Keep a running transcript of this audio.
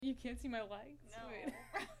you can't see my legs? No. Wait.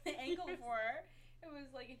 The ankle for her, it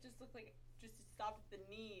was like, it just looked like just stopped at the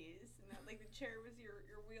knees. And that, like, the chair was your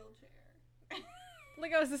wheelchair.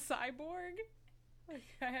 Like I was a cyborg? Like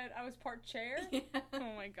I was part chair? Yeah.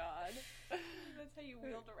 Oh my god. That's how you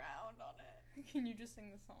wheeled around on it. Can you just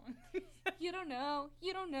sing the song? You don't know,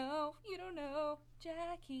 you don't know, you don't know,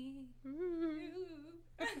 Jackie. Ooh.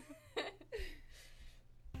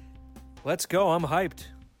 Let's go. I'm hyped.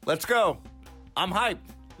 Let's go. I'm hyped.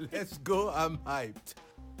 Let's go, I'm hyped.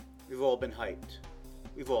 We've all been hyped.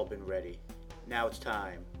 We've all been ready. Now it's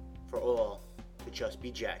time for all to just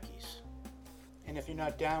be Jackies. And if you're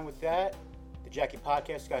not down with that, the Jackie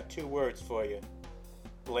Podcast got 2 words for you.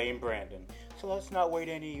 Blame Brandon. So let's not wait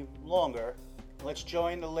any longer. Let's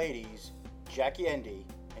join the ladies, Jackie Endy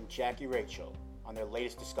and Jackie Rachel, on their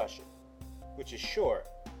latest discussion, which is sure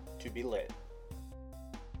to be lit.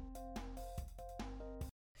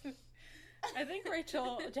 I think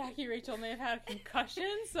Jackie Rachel may have had a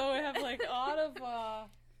concussion, so I have like a lot of,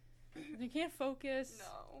 you can't focus.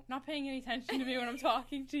 No. Not paying any attention to me when I'm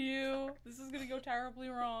talking to you. This is gonna go terribly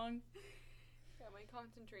wrong. Yeah, my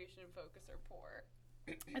concentration and focus are poor.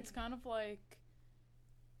 It's kind of like,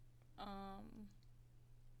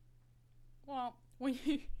 well, when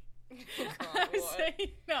you, I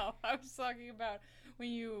was talking about when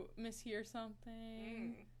you mishear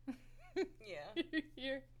something. Yeah. You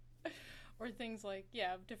hear, or things like,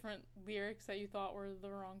 different lyrics that you thought were the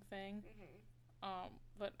wrong thing.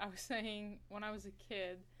 But I was saying when I was a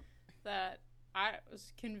kid that I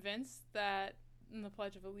was convinced that in the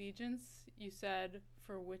Pledge of Allegiance you said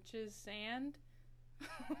for witches sand.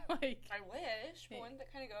 Like I wish, but wouldn't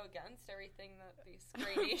that kind of go against everything that this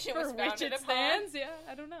great nation was for founded witches upon? sands? Yeah,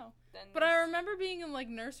 I don't know. But I remember being in like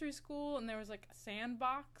nursery school and there was like a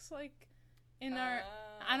sandbox like in our.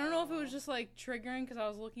 I don't know if it was just like triggering because I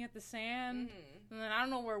was looking at the sand, and then I don't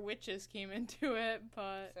know where witches came into it,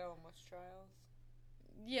 but so much trials.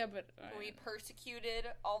 Yeah, but we persecuted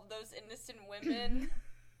all of those innocent women.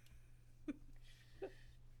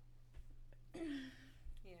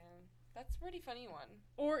 Yeah, that's a pretty funny one.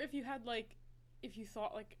 Or if you had like, if you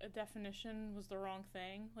thought like a definition was the wrong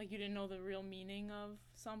thing, like you didn't know the real meaning of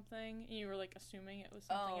something, and you were like assuming it was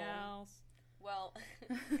something else. Well,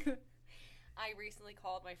 I recently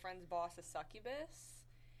called my friend's boss a succubus,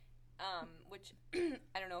 which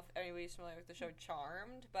I don't know if anybody's familiar with the show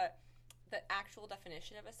Charmed, but the actual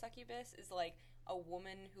definition of a succubus is like a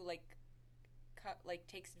woman who like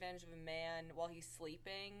takes advantage of a man while he's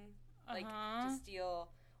sleeping, like to steal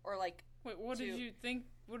or like. Wait, what did you think?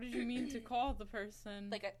 What did you mean to call the person?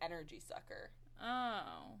 Like an energy sucker.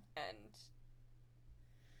 Oh. And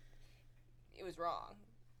it was wrong.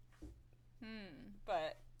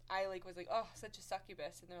 But I was like, oh, such a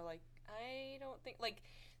succubus, and they're like, I don't think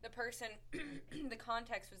the person. The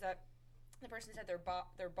context was that the person said their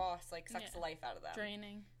boss sucks the life out of them.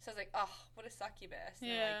 Draining. So I was like, oh, what a succubus. And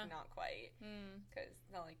yeah. Not quite. Because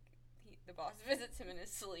not the boss visits him in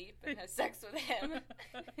his sleep and has sex with him.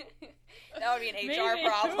 That would be an HR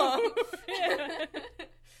problem. Yeah.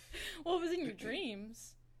 Well, it was in your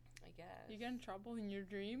dreams. I guess. You get in trouble in your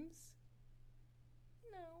dreams?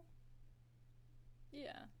 No.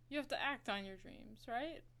 Yeah. You have to act on your dreams,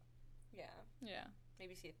 right? Yeah. Yeah.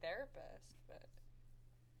 Maybe see a therapist, but...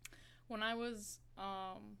 When I was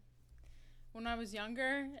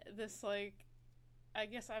younger, this, I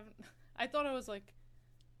guess I thought I was,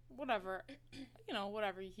 whatever,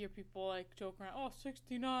 whatever. You hear people, joke around, oh,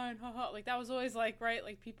 69, haha. That was always, right?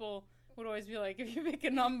 People would always be like, if you pick a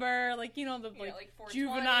number,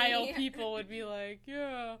 juvenile people would be like,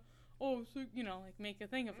 yeah, oh, so, make a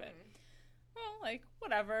thing of it. Well,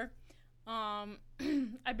 whatever.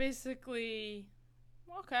 I basically...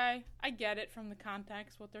 Okay, I get it from the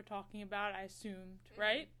context, what they're talking about, I assumed,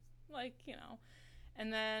 right?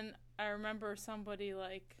 And then I remember somebody,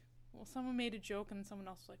 someone made a joke and someone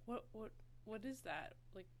else was like, what is that?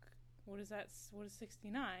 What is that? What is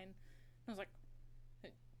 69? And I was like,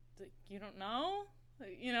 you don't know? I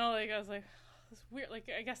was like, it's weird.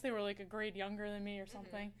 I guess they were, a grade younger than me or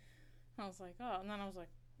something. I was like, oh, and then I was like,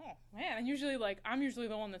 oh, man, and usually, I'm usually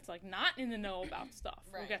the one that's, not in the know about stuff.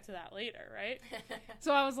 Right. We'll get to that later, right?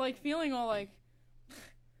 So I was, feeling all,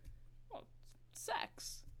 well,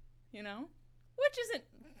 sex, Which isn't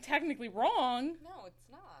technically wrong. No, it's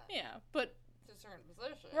not. Yeah, but... It's a certain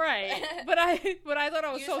position. Right. but I thought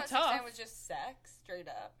I was so tough. It was just sex, straight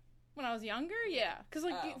up. When I was younger, yeah. Because,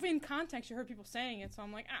 in context, you heard people saying it, so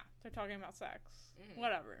I'm like, they're talking about sex.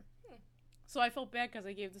 Whatever. So I felt bad because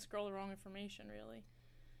I gave this girl the wrong information, really.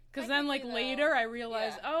 Because then, later, I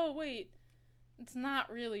realized, oh, wait, it's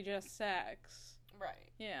not really just sex.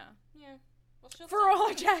 Right. Yeah. Yeah. Well, she'll For still, all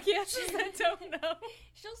our jackasses that don't know.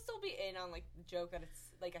 she'll still be in on like the joke that it's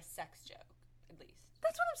like a sex joke, at least.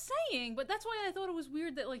 That's what I'm saying, but that's why I thought it was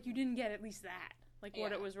weird that like you didn't get at least that. Like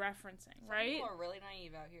what Yeah. it was referencing, Some right? people are really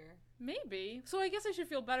naive out here. Maybe. So I guess I should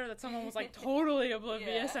feel better that someone was like totally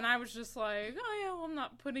oblivious Yeah. and I was just like, oh yeah, well, I'm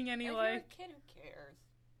not putting any If like you're a kid, who cares?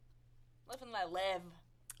 Live and let live.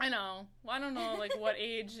 I know. Well, I don't know like what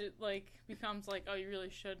age it like becomes like, oh, you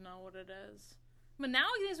really should know what it is. But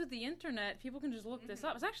nowadays with the internet, people can just look this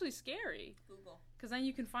up. It's actually scary Google. because then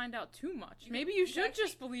you can find out too much. You Maybe could- you you could should actually-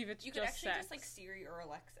 just believe it's You could just actually sex. just like Siri or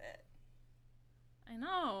Alexa it. I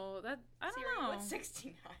know that. I don't Siri, know. what's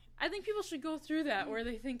 69? I think people should go through that where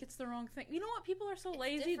they think it's the wrong thing. You know what? People are so It's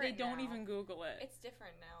lazy they different don't now. even Google it. It's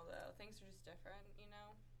different now, though. Things are just different, you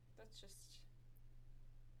know? That's just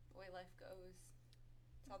the way life goes.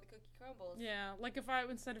 It's how the cookie crumbles. Yeah, like if I,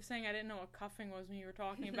 instead of saying I didn't know what cuffing was when you were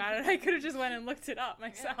talking about it, I could have just went and looked it up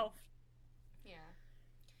myself. Yeah.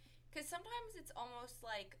 Because sometimes it's almost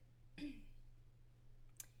like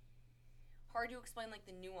hard to explain, like,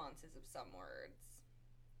 the nuances of some words.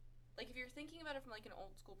 Like, if you're thinking about it from, like, an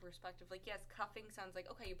old school perspective, like, yes, cuffing sounds like,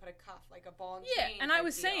 okay, you put a cuff, like a ball and Yeah, chain. and I type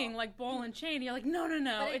was deal. saying, like, ball and chain, you're like, no,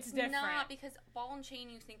 But it's different. not, because ball and chain,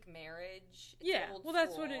 you think marriage. It's Yeah, old well,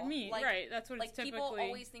 that's what it school. means, Like, right, that's what like it's typically. people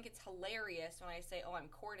always think it's hilarious when I say, oh, I'm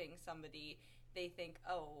courting somebody. They think,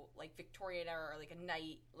 oh, like Victorian era or like a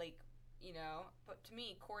knight, like, you know. But to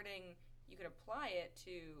me, courting, you could apply it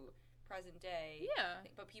to present day. Yeah.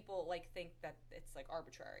 But people like think that it's like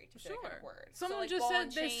arbitrary to say that kind of word. Someone so, like, just ball said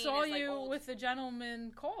and they chain saw is, like, you old- with a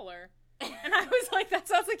gentleman caller. And I was like, that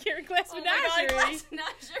sounds like you're in class Oh my God, menagerie. class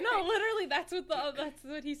menagerie. No, literally, that's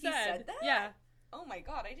what he said. said that? Yeah. Oh my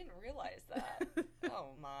God, I didn't realize that.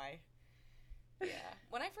 Oh my. Yeah.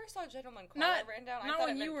 When I first saw Gentleman Caller Not- written down, I Not thought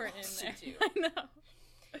when it you meant were in there. prostitute. I know.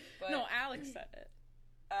 But, No, Alex said it.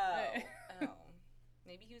 oh.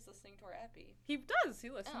 Maybe he was listening to our epi. He does. He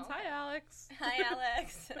listens. Oh, Hi, okay. Alex. Hi,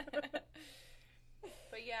 Alex.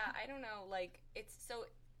 But yeah, I don't know. Like, it's so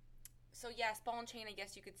yes, ball and chain. I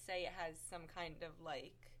guess you could say it has some kind of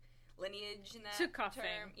like lineage in that To cuffing,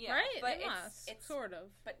 term. Yeah, right? But It must, it's sort of.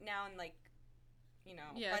 But now in like, you know,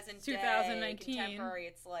 Yeah, present 2019. day, contemporary,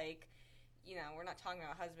 it's like, you know, we're not talking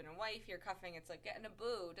about husband and wife here. Cuffing, it's like getting a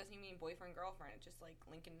boo. Doesn't even mean boyfriend girlfriend. It's just like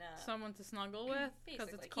linking up. Someone to snuggle with because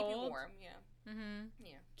Basically, it's keep you cold. warm. Yeah, Mm-hmm.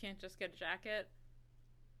 yeah. Can't just get a jacket.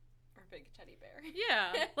 Or a big teddy bear.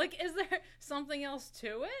 Yeah. Like, is there something else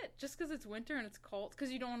to it? Just because it's winter and it's cold?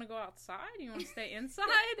 Because you don't want to go outside? You want to stay inside?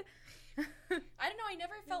 I don't know. I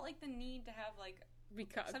never felt like the need to have like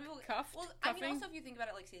Because some people cuffed, Well, cuffing? I mean, also if you think about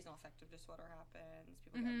it, like seasonal affective disorder happens.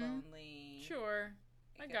 People Mhm. get lonely. Sure.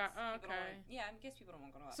 I It got- gets- people don't okay. wanna- yeah, I guess people don't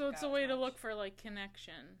want to go out. So it's a out way as to much. look for, like,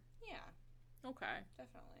 connection. Yeah, Okay.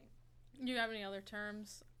 definitely. You have any other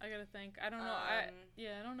terms? I gotta think. I don't know. I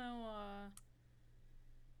don't know.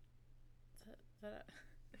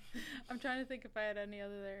 I'm trying to think if I had any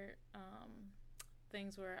other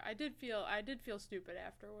things where I did feel stupid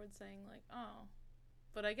afterwards, saying like, oh,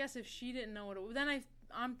 but I guess if she didn't know what it was, then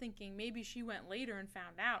I'm thinking maybe she went later and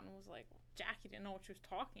found out and was like, Jackie didn't know what she was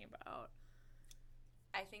talking about.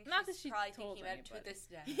 I think Not she's that she probably told thinking about it to anybody. this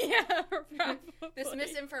day. Yeah, probably. This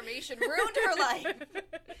misinformation ruined her life.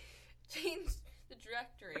 Changed the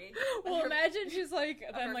trajectory. Well, of her- imagine she's like,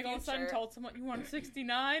 of then her like all of a sudden future. told someone you want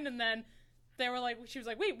 69, and then they were like, she was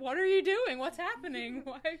like, wait, what are you doing? What's happening?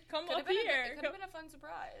 Why come Could have up been here? it could have been a fun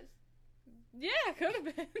surprise. Yeah, could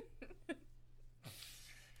have been.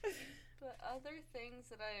 But other things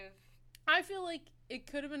that I've I feel like it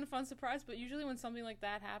could have been a fun surprise, but usually when something like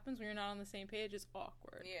that happens, when you're not on the same page, it's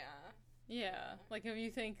awkward. Yeah. Like if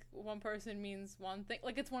you think one person means one thing,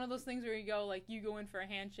 like it's one of those things where you go, like you go in for a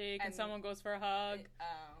handshake and And- someone goes for a hug.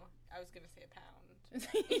 Oh, I was gonna say a pound.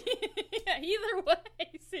 Yeah, either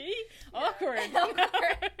way, see? Yeah. Awkward.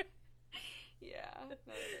 Awkward. Yeah, no,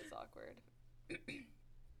 it is awkward.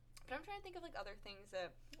 But I'm trying to think of like other things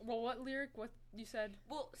that. Well, what lyric? What you said?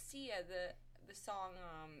 Well, Sia, the song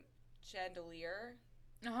Chandelier.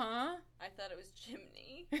 Uh-huh. I thought it was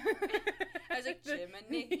chimney. I was like,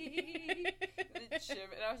 chimney. The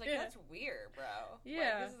chimney. And I was like, Yeah. that's weird, bro.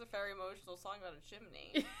 Yeah. Like, this is a very emotional song about a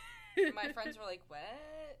chimney. And my friends were like, what?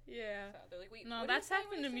 Yeah. So they're like, wait, No, what did that's you say? What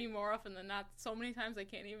happened did to you me say? more often than not. So many times I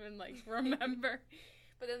can't even, like, remember.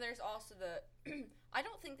 But then there's also the. I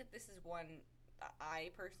don't think that this is one that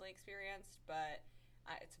I personally experienced, but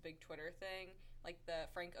it's a big Twitter thing. Like the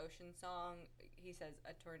Frank Ocean song, he says,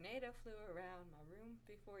 "A tornado flew around my room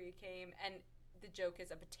before you came," and the joke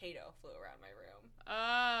is a potato flew around my room.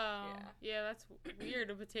 Oh. Yeah, that's weird,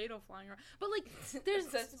 a potato flying around. But, like, there's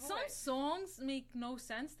That's the some point. songs make no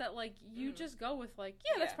sense that, like, you just go with, like,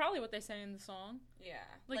 that's Yeah. probably what they say in the song. Yeah.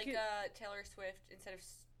 Like Like, it- Taylor Swift, instead of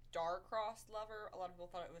Star-Crossed Lover, a lot of people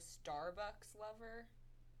thought it was Starbucks Lover.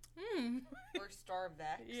 Or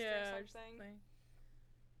Starvex Yeah. or something.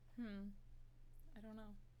 I don't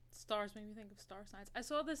know. Stars make me think of star signs. I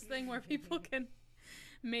saw this thing where people can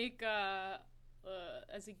make,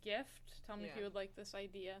 as a gift, tell me if Yeah. you would like this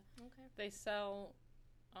idea. Okay. They sell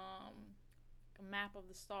a map of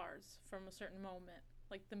the stars from a certain moment.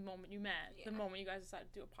 Like the moment you met, the Yeah. moment you guys decided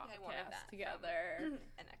to do a I wanted podcast that together.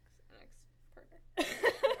 An ex-partner.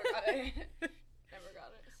 Never got it. Never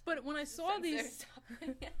got it. But when I saw these,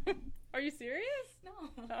 are you serious? No.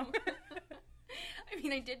 Oh. I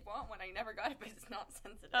mean, I did want one. I never got it, but it's not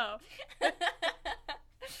sensitive. Oh.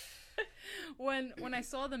 When I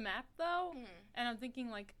saw the map though, and I'm thinking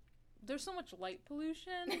like, there's so much light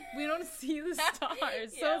pollution. We don't see the stars, so Yeah,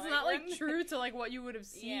 it's like, not like when- true to like what you would have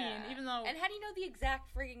seen. Even though, And how do you know the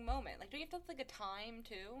exact frigging moment? Like, don't you have to have, like, a time,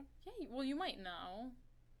 too? yeah, well, you might know.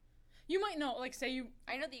 You might know, like, say you.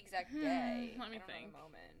 I know the exact day. let me I don't think. know the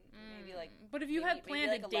moment. Maybe, like... But if you maybe- had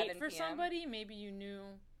planned maybe, a like, date 11 for PM. somebody, maybe you knew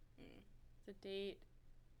the date.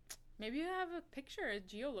 Maybe you have a picture, a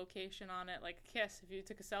geolocation on it, like a kiss. If you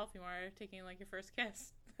took a selfie while you're taking like your first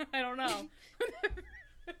kiss, I don't know.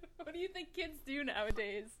 What do you think kids do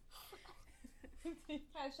nowadays?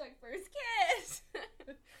 Hashtag first kiss!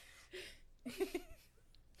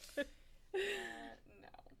 No.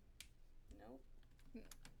 Nope.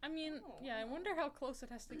 I mean, Oh, yeah, I wonder how close it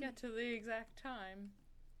has to get to the exact time.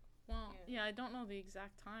 Well, Yeah. yeah, I don't know the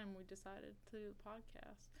exact time we decided to do the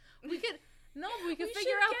podcast. We could we could We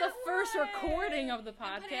figure should out the get first one recording of the and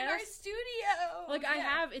put it in our podcast. studio! Like I Yeah.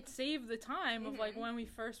 have it saved the time of like when we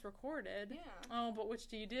first recorded. Yeah. Oh, but which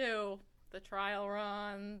do you do? The trial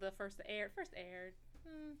run, the first aired.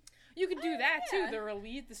 You could do that yeah.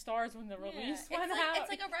 too. The stars when the Yeah. release It's went like, out. It's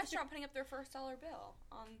like a restaurant putting up their first dollar bill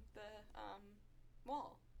on the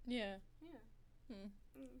wall. Yeah. Yeah.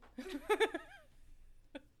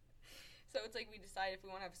 So it's like we decide if we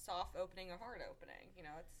want to have soft opening or hard opening. You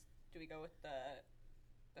know, it's do we go with the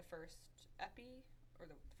first epi or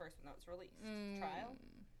the first one that was released? Trial?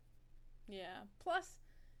 Yeah. Plus,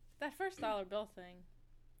 that first dollar bill thing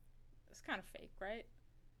is kind of fake, right?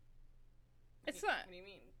 It's not. What do you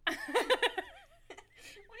mean? What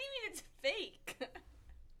do you mean it's fake?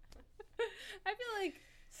 I feel like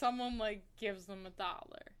someone like gives them $1.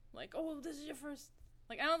 Like, oh, this is your first.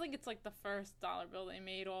 Like, I don't think it's like the first dollar bill they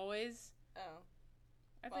made always. Oh.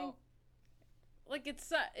 I Well, think like it's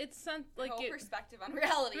sent like whole it. perspective on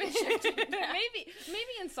reality is shifting now.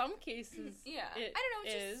 maybe in some cases. Yeah. It I don't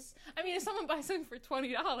know, it's is. just- I mean, if someone buys something for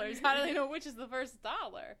 $20, how do they know which is the first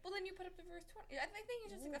dollar? Well, then you put up the first 20. I think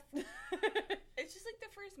it's just like it's just like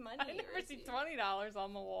the first money. I you never see receive. $20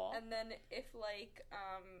 on the wall. And then if like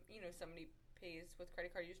somebody pays with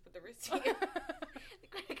credit card, you just put the receipt, the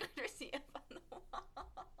credit card receipt up on the wall.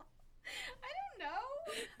 I don't know.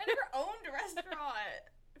 I never owned a restaurant.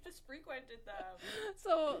 I've just frequented them.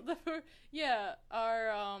 So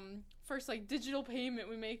our first like digital payment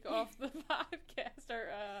we make off the podcast, or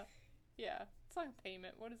it's not a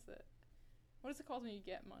payment. What is it? What is it called when you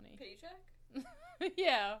get money? Paycheck?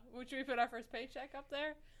 Yeah, which we put our first paycheck up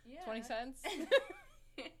there. Yeah. 20 cents.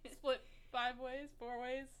 Split 5 ways, 4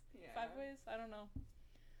 ways, Yeah. 5 ways. I don't know.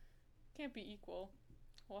 Can't be equal.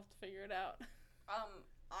 We'll have to figure it out.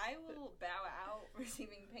 I will bow out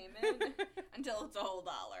receiving payment until it's a whole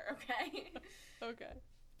 $1, okay? Okay.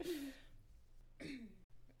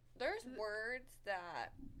 There's words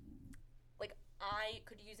that, like, I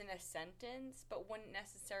could use in a sentence, but wouldn't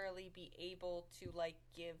necessarily be able to, like,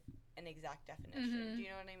 give an exact definition. Do you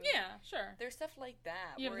know what I mean? Yeah, sure. There's stuff like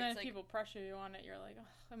that. Yeah, but where then it's if like, people pressure you on it, you're like,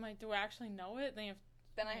 oh, do I actually know it? Then you have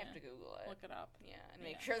then I yeah. have to Google it. to look it up. Yeah, and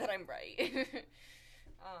make Yeah. sure that I'm right.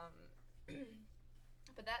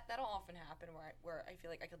 But that'll often happen where I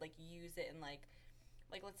feel like I could like use it in like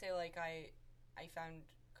let's say like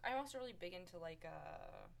I'm also really big into like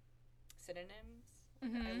synonyms.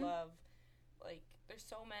 I love like there's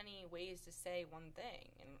so many ways to say one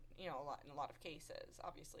thing, and you know in a lot of cases,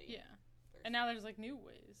 obviously. Yeah. And now there's like new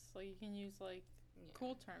ways. Like you can use like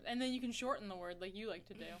cool terms, and then you can shorten the word like you like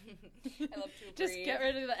to do. I love to Just abbreviate. get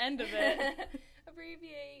rid of the end of it.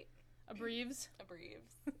 Abbreviate. Abbreves.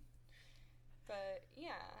 But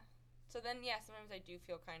yeah. So then sometimes I do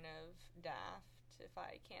feel kind of daft if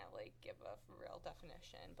I can't like give a real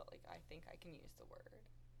definition, but like I think I can use the word.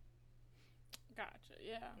 Gotcha.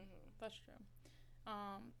 Yeah, that's true.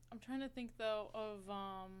 I'm trying to think though of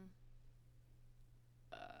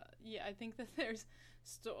yeah, I think that there's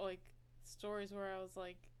stories where I was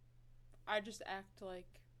like, I just act like,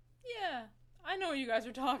 yeah, I know what you guys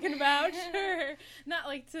are talking about, sure. Not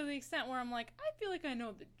like to the extent where I'm like, I feel like I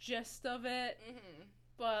know the gist of it,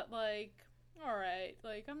 but like, all right,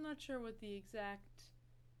 like I'm not sure what the exact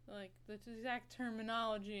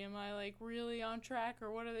terminology. Am I like really on track,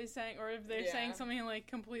 or what are they saying, or if they're saying something like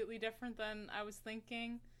completely different than I was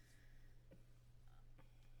thinking.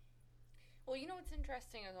 Well, you know what's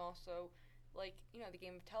interesting is also, like, you know, the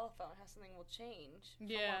game of telephone, how something will change from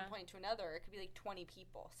one point to another. It could be like 20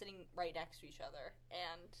 people sitting right next to each other,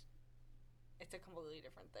 and it's a completely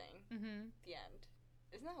different thing at the end.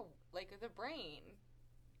 Isn't that, like, the brain?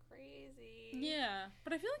 Crazy. Yeah,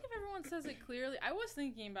 but I feel like if everyone says it clearly, I was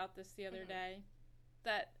thinking about this the other day,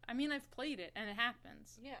 that, I mean, I've played it, and it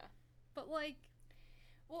happens. Yeah. But, like,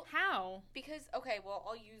 well, how? Because, okay, well,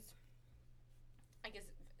 I'll use, I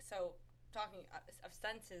guess, so, talking of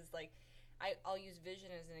senses, like, I'll use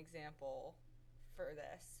vision as an example for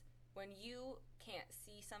this. When you can't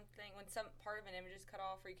see something, when some part of an image is cut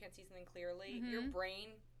off or you can't see something clearly, your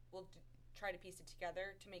brain will try to piece it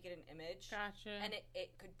together to make it an image. Gotcha. And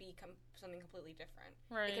it could be something completely different.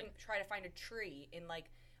 Right. It can try to find a tree in, like,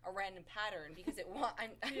 a random pattern because it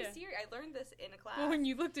I'm serious. I learned this in a class. Well, when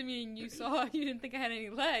you looked at me and you saw you didn't think I had any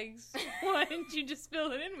legs, why didn't you just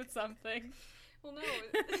fill it in with something? Well, no.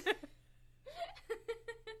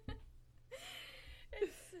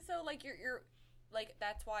 So, like, you're like,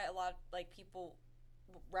 that's why a lot of, like, people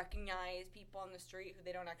recognize people on the street who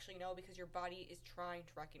they don't actually know, because your body is trying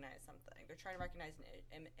to recognize something. They're trying to recognize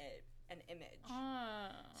an image.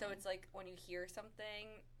 So it's like when you hear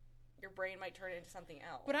something, your brain might turn it into something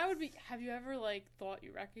else. But have you ever, like, thought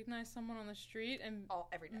you recognized someone on the street and...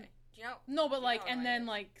 every day. Do you know? No, but, like, and then,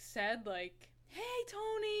 like, said, like, hey,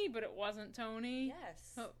 Tony, but it wasn't Tony.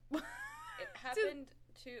 Yes. Oh. It happened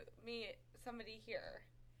to me, somebody here.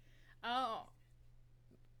 Oh.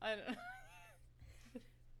 I don't know.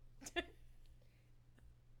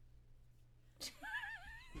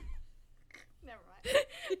 Never mind.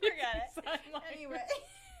 Forget it. Anyway.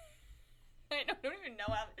 I don't even know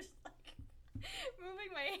how I'm just, like,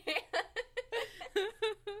 moving my hand.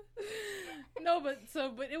 No, but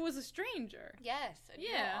it was a stranger. Yes. And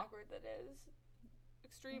you know how awkward that is.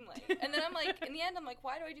 Extremely. And then I'm like, in the end, I'm like,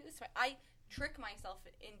 why do I do this? I trick myself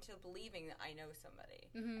into believing that I know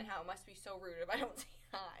somebody, and how it must be so rude if I don't say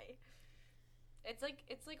hi. It's like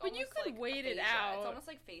but almost you could like wait aphasia. it out. It's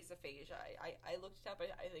almost like face aphasia. I looked it up.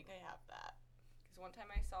 I think I have that, because one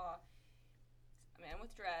time I saw a man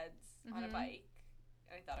with dreads on a bike,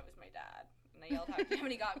 and I thought it was my dad. And I yelled out to him,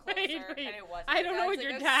 and he got closer, wait. and it wasn't. I don't know what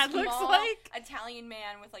like your a dad looks small like. Italian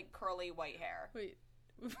man with, like, curly white hair. Wait.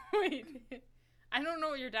 I don't know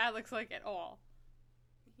what your dad looks like at all.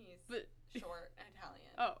 He's short and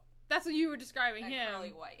Italian. Oh, that's what you were describing and him.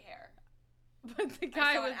 curly white hair. But the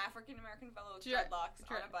guy I saw was an African American fellow with dreadlocks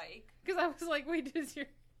on a bike. Because I was like, wait, you said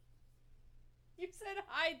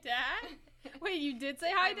hi, Dad? Wait, you did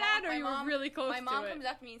say hi, Dad, or you were really close to it? My mom comes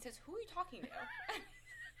up to me and says, "Who are you talking to?"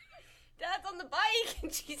 Dad's on the bike,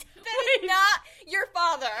 and she said, "That is not your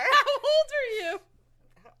father." How old are you?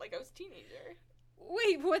 Like, I was a teenager.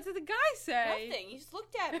 Wait, what did the guy say? Nothing. He just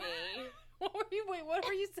looked at me. What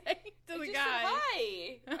were you saying to the I just guy? said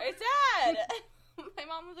hi. I said. My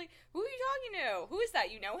mom was like, "Who are you talking to? Who is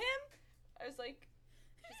that? You know him?" I was like,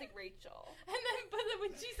 she's like, Rachel. But then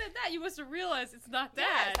when she said that, you must have realized it's not Dad.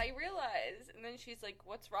 Yes, I realized. And then she's like,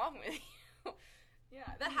 "What's wrong with you?"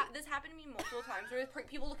 Yeah, this happened to me multiple times where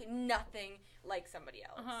people look nothing like somebody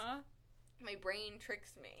else. My brain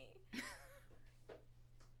tricks me.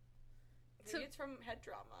 Maybe it's from head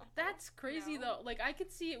trauma. That's crazy, though. Like, I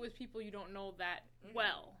could see it with people you don't know that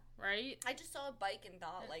well, right? I just saw a bike and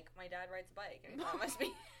thought, like, my dad rides a bike, and I thought it must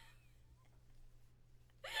be...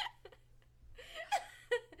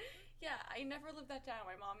 Yeah, I never lived that down.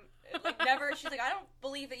 My mom, like, never... She's like, "I don't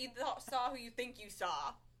believe that you saw who you think you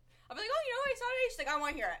saw." I'll be like, "Oh, you know who I saw today?" She's like, "I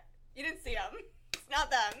want to hear it. You didn't see them. It's not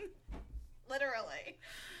them." Literally.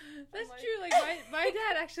 That's true. Like, my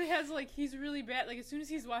dad actually has, like, he's really bad. Like, as soon as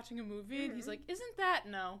he's watching a movie, and he's like, "Isn't that?"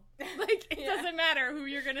 No. Like, it doesn't matter who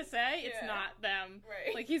you're gonna say. It's not them.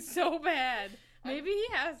 Right. Like, he's so bad. Maybe he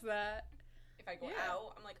has that. If I go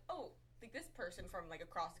out, I'm like, "Oh, like, this person from, like,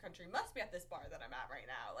 across the country must be at this bar that I'm at right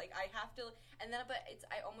now." Like, I have to, and then, but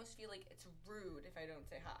I almost feel like it's rude if I don't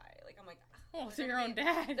say hi. Like, I'm like, well, to your own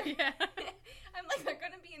dad, yeah. I'm like, they're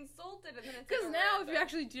gonna be insulted, and then it's because like now, if you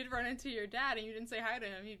actually did run into your dad and you didn't say hi to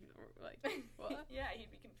him, he'd be like, "What?" Yeah,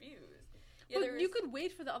 he'd be confused. Yeah, but you could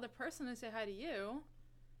wait for the other person to say hi to you.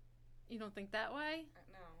 You don't think that way?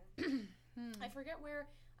 No. I forget where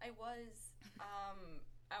I was.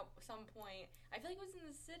 at some point. I feel like it was in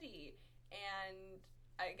the city, and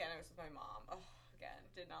I was with my mom. Oh, again,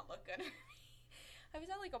 did not look good. I was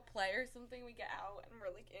at like a play or something. We get out and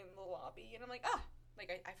we're like in the lobby, and I'm like, I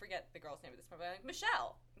forget the girl's name at this point, but I'm like,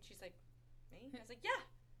 Michelle, and she's like, me? I was like, yeah,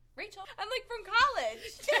 Rachel. I'm like from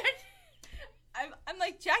college. I'm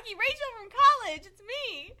like, Jackie Rachel from college. It's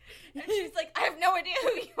me. And she's like, I have no idea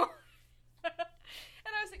who you are.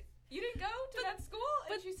 And I was like, you didn't go to that school?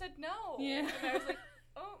 And she said no. Yeah. And I was like,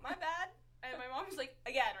 oh, my bad. And my mom was like,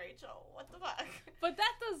 again, Rachel, what the fuck? But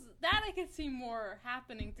that I could see more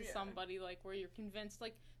happening to somebody, like, where you're convinced,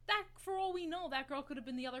 like, that, for all we know, that girl could have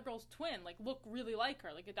been the other girl's twin, like, look really like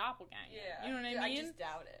her, like a doppelganger. Yeah. You know what I mean? I just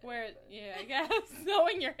doubt it. Where, I guess,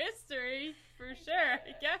 knowing your history, for sure,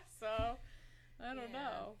 I guess so. I don't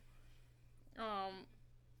know.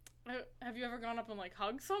 Have you ever gone up and, like,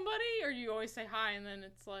 hugged somebody, or do you always say hi, and then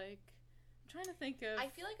it's like, trying to think of.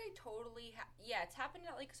 I feel like I totally it's happened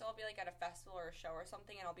at like, so I'll be like at a festival or a show or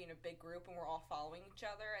something, and I'll be in a big group and we're all following each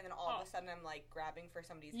other, and then all of a sudden I'm like grabbing for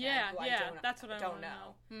somebody's hand who I that's what I don't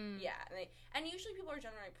know. Yeah, and usually people are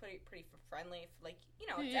generally pretty friendly. Like,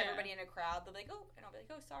 you know, it's everybody in a crowd, they'll be like, oh, and I'll be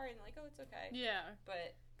like, oh, sorry, and they're like, oh, it's okay. Yeah,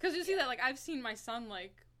 but because you see that, like, I've seen my son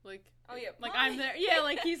like oh yeah, like I'm there,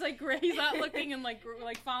 like he's like he's out looking and like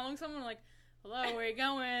following someone, like, hello, where you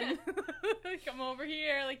going? Come over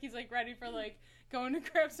here. Like, he's like ready for like going to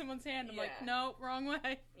grab someone's hand. I'm like, no, wrong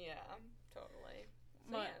way. Yeah, totally.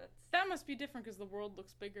 So, but that must be different because the world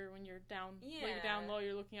looks bigger when you're down, like down low.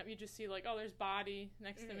 You're looking up. You just see like, oh, there's body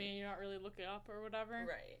next to me. And you're not really looking up or whatever.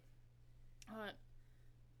 Right. But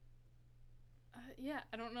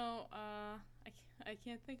I don't know. I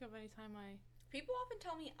can't think of any time I. People often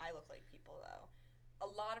tell me I look like people though. A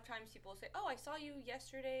lot of times people say, oh, I saw you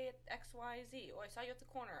yesterday at XYZ. Oh, I saw you at the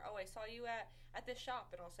corner. Oh, I saw you at this shop.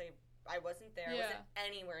 And I'll say, I wasn't there. I wasn't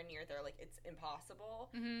anywhere near there. Like, it's impossible.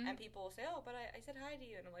 Mm-hmm. And people will say, oh, but I said hi to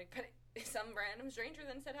you. And I'm like, but some random stranger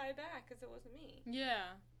then said hi back because it wasn't me.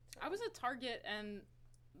 Yeah. So. I was at Target and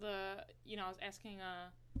I was asking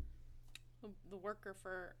the worker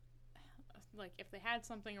for, like, if they had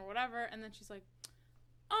something or whatever. And then she's like,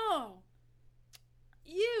 oh,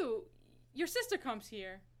 your sister comes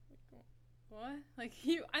here. What? Like,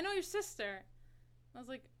 I know your sister. I was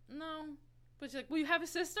like, no. But she's like, well, you have a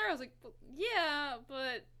sister? I was like, well, yeah,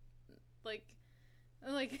 but, like,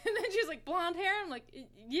 and then she's like, blonde hair? I'm like,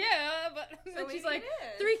 yeah, but, and then she's like,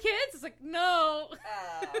 3 kids? It's like, no.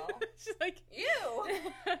 Oh. She's like, you,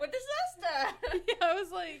 with the sister. Yeah, I was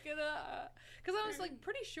like, because I was, like,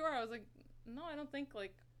 pretty sure. I was like, no, I don't think,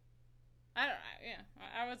 like, I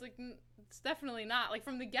was like, it's definitely not. Like,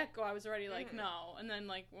 from the get-go, I was already like, no. And then,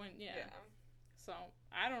 like, when, So,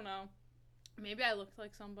 I don't know. Maybe I looked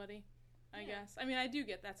like somebody, I guess. I mean, I do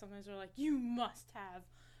get that sometimes. They're like, you must have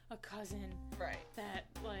a cousin that,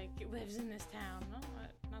 like, lives in this town. No,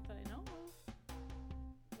 not that I know of.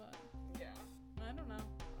 But, I don't know.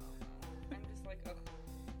 I'm just like, ugh.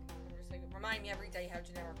 I'm just like, remind me every day how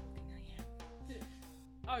generic I am.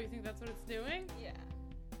 Oh, you think that's what it's doing? Yeah.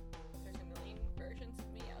 Versions of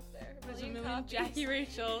me out there. There's a million Jackie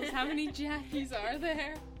Rachels. How many Jackies are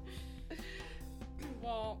there?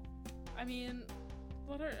 Well, I mean,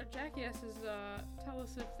 what our Jackie asses tell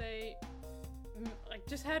us if they like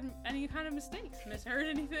just had any kind of mistakes, misheard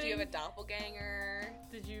anything. Do you have a doppelganger?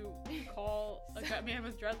 Did you call a man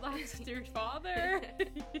with dreadlocks to your father? Just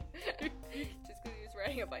because he was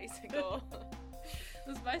riding a bicycle.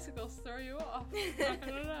 Those bicycles throw you off. I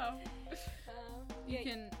don't know. You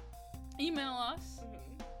can email us.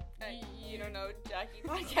 You don't know,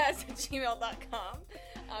 JackiePodcast@gmail.com.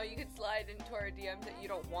 You could slide into our DMs that you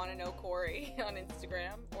don't want to know Corey on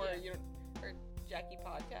Instagram, or or Jackie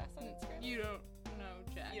Podcast on Instagram. You don't know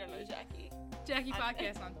Jackie. You don't know Jackie. Jackie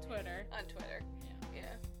Podcast on Twitter. On Twitter.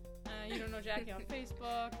 Yeah. You don't know Jackie on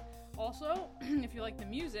Facebook. Also, if you like the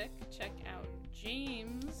music, check out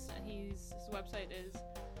James. His website is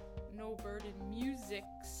No Burden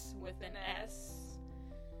Musics with an S.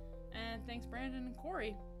 And thanks, Brandon and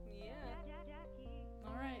Corey. Yeah.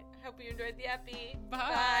 All right. Hope you enjoyed the epi.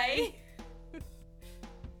 Bye.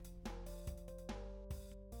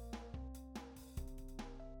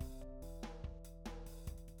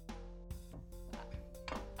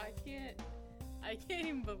 I can't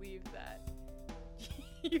even believe that.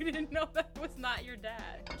 You didn't know that was not your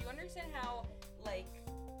dad. Do you understand how, like,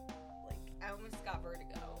 I almost got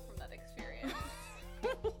vertigo from that experience?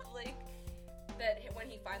 Like, that when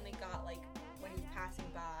he finally got, like, when he was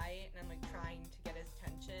passing by, and I'm, like, trying to get his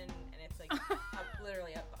attention, and it's, like,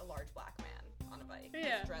 literally a large black man on a bike.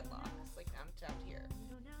 Yeah. With dreadlocks, like, down here.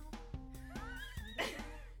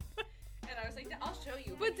 And I was like, I'll show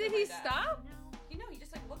you. But did he stop? You know, he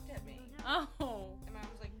just, like, Oh. And my mom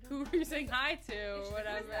was like, Who were you saying hi to? "Who is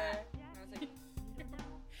Whatever. that?" And I was like,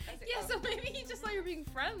 Yeah, "Oh." so maybe he just thought you were being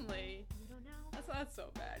friendly. That's not so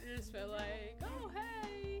bad. You just feel like, oh,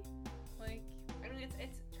 hey. Like, I mean,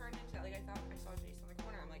 it's turned into, like, I thought I saw Jason in the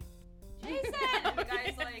corner. I'm like, Jason! And the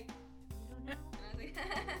guy's like, and I was like,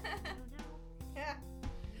 yeah,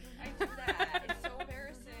 I do that. It's so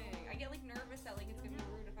embarrassing. I get, like, nervous that, like, it's gonna be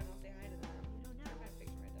rude if I don't say hi to them. I'm trying to find a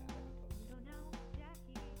picture of my dad. I haven't posted.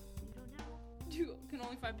 you can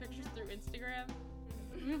only find pictures through Instagram.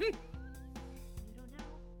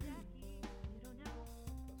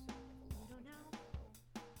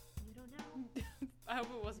 I hope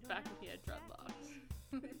it wasn't back when he had dreadlocks.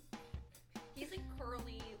 He's, like,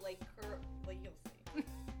 curly, like you'll see.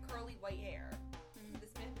 Curly white hair.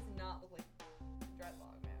 This man does not look like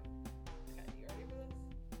dreadlock, man. Okay, you ready for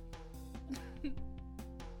this?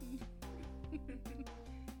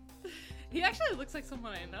 He actually looks like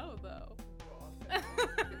someone I know, though.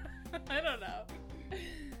 I don't know.